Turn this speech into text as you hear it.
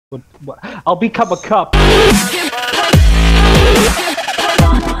What? I'll become a cup.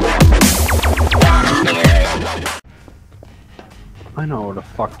 I know where the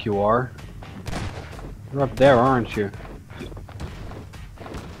fuck you are. You're up there, aren't you?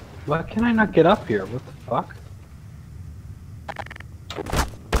 Why can I not get up here? What the fuck?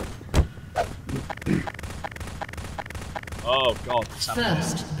 Oh god, what's happening?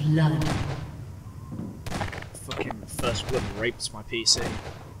 First blood. Fucking First Blood raped my PC.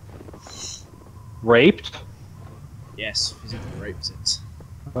 Raped? Yes, physically raped it.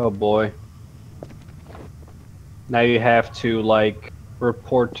 Oh boy. Now you have to, like,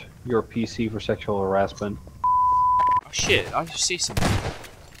 report your PC for sexual harassment. Oh shit, I just see something.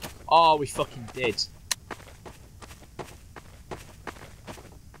 Oh, we fucking did.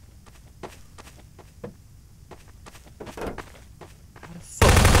 How the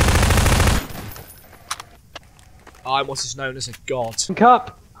fuck? I'm what is known as a god.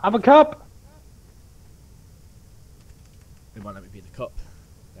 Cup! I'm a cup! They won't let me be the cup.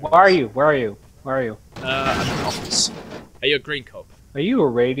 Where are you? Where are you? Where are you? I'm in the office. Are you a green cup? Are you a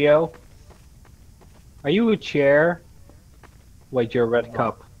radio? Are you a chair? Wait, you're a red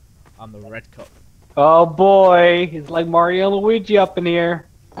cup. I'm the red cup. Oh boy, it's like Mario and Luigi up in here.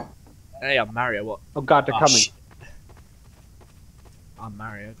 Hey, I'm Mario, what? Oh god, they're coming. Shit. I'm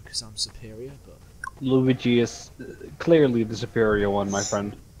Mario because I'm superior, but... Luigi is clearly the superior one, my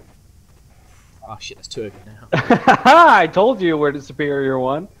friend. Oh shit, there's two of you now. I told you we're the superior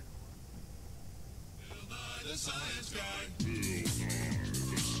one.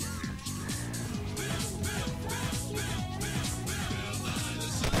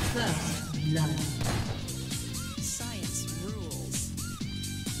 First blood. Science rules.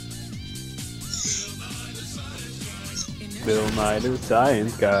 Bill Nye the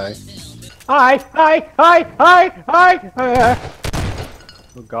science guy. Hi!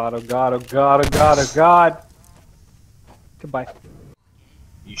 Oh god, oh god, oh god, oh god, oh god. Goodbye.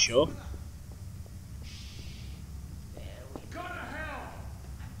 You sure?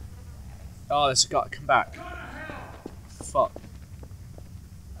 Oh, there's a guy. Come back. Fuck.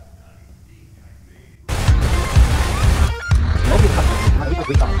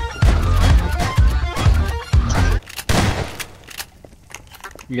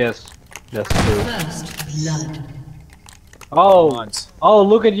 Yes, that's true. First blood. Oh, Mind. oh,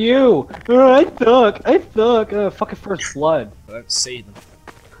 look at you! I suck! Fucking first blood. I don't see them.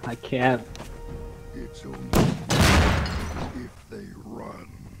 I can't. It's only if they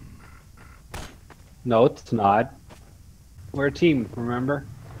run. No, it's not. We're a team, remember?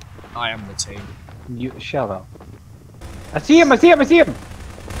 I am the team. You shut up. I see him! I see him! I see him!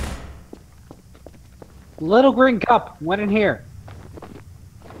 Little green cup went in here.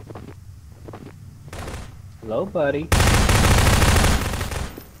 Hello, buddy.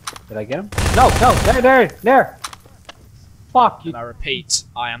 Did I get him? No, no, there! Fuck you. And I repeat,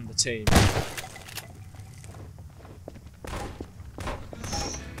 I am the team.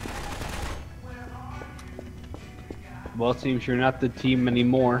 Well, it seems you're not the team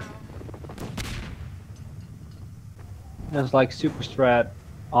anymore. It's like Super Strat,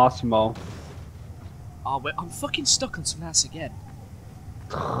 Osmo. Oh, wait, I'm fucking stuck on some ass again.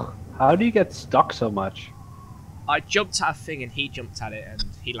 How do you get stuck so much? I jumped at a thing and he jumped at it and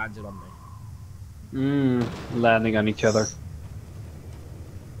he landed on me. Landing on each other.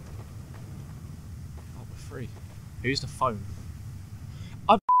 Oh, we're free. Who's the phone?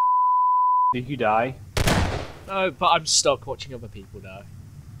 Did you die? No, but I'm stuck watching other people die.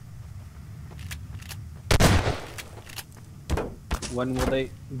 When will they?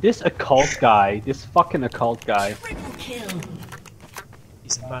 This occult guy, this fucking occult guy. Triple kill.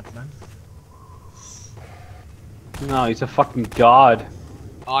 He's a madman. No, he's a fucking god.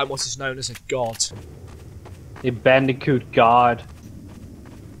 I'm what is known as a god. A bandicoot god.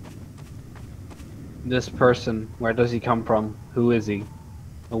 This person, where does he come from? Who is he?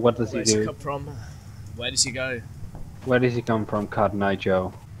 And what does Where he does he do? come from? Where does he go? Where does he come from, Cotton Eye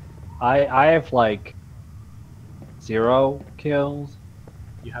Joe? I have like 0 kills.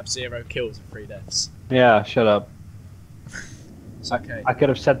 You have 0 kills and 3 deaths. Yeah, shut up. It's okay. I could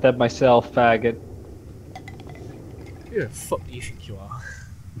have said that myself, faggot. Who the fuck do you think you are?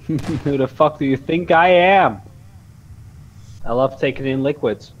 Who the fuck do you think I am? I love taking in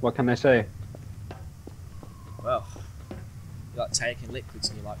liquids. What can I say? Well, you like taking liquids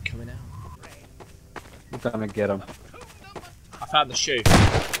and you like coming out. I'm gonna get him. I found the shoe.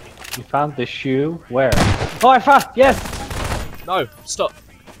 You found the shoe? Where? Oh, I found. Yes. No, stop.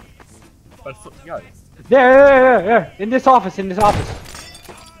 Where the fuck did you go? There. In this office.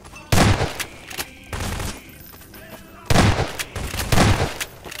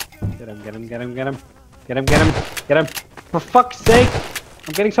 Get him, get him, get him, get him. Get him, get him, get him. For fuck's sake!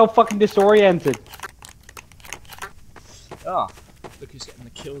 I'm getting so fucking disoriented. Oh, look who's getting the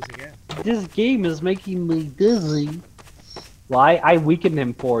kills again. This game is making me dizzy. Well, I weakened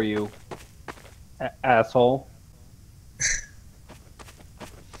him for you. Asshole.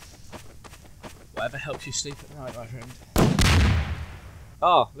 Whatever helps you sleep at night, my friend.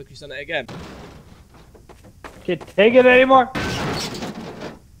 Oh, look who's done it again. Can't take it anymore.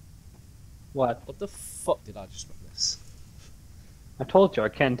 What? What the fuck did I just witness? I told you I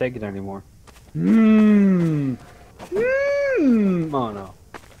can't take it anymore. Mmm. Mmm. Oh no.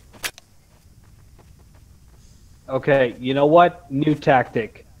 Okay, you know what? New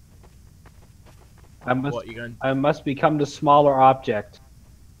tactic. I must become the smaller object.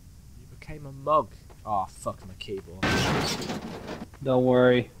 You became a mug. Oh fuck my keyboard. Don't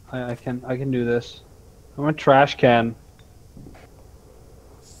worry. I can do this. I'm a trash can.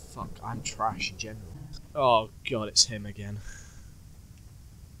 Fuck, I'm trash in general. Oh god, it's him again.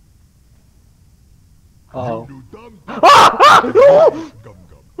 Uh-oh.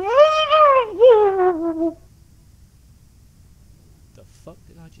 The fuck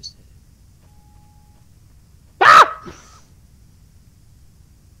did I just hit?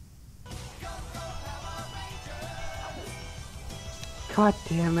 God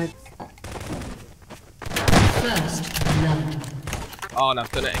damn it. First blood. Oh, and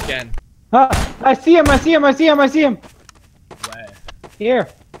I've done it again. Ah, I see him, I see him, I see him, I see him! Where? Here.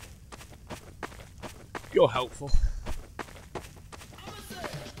 You're helpful.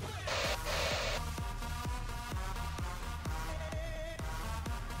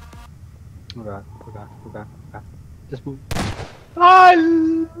 Oh god, oh god, oh god, oh god. Just move. Ah,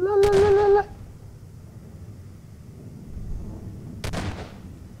 la, la, la, la, la.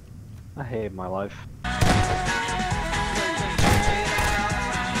 I hate my life.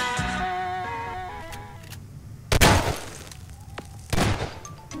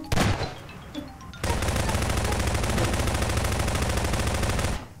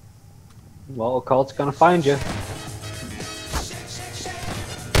 Well, occult's gonna find you.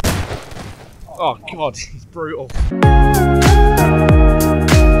 Oh god, he's brutal.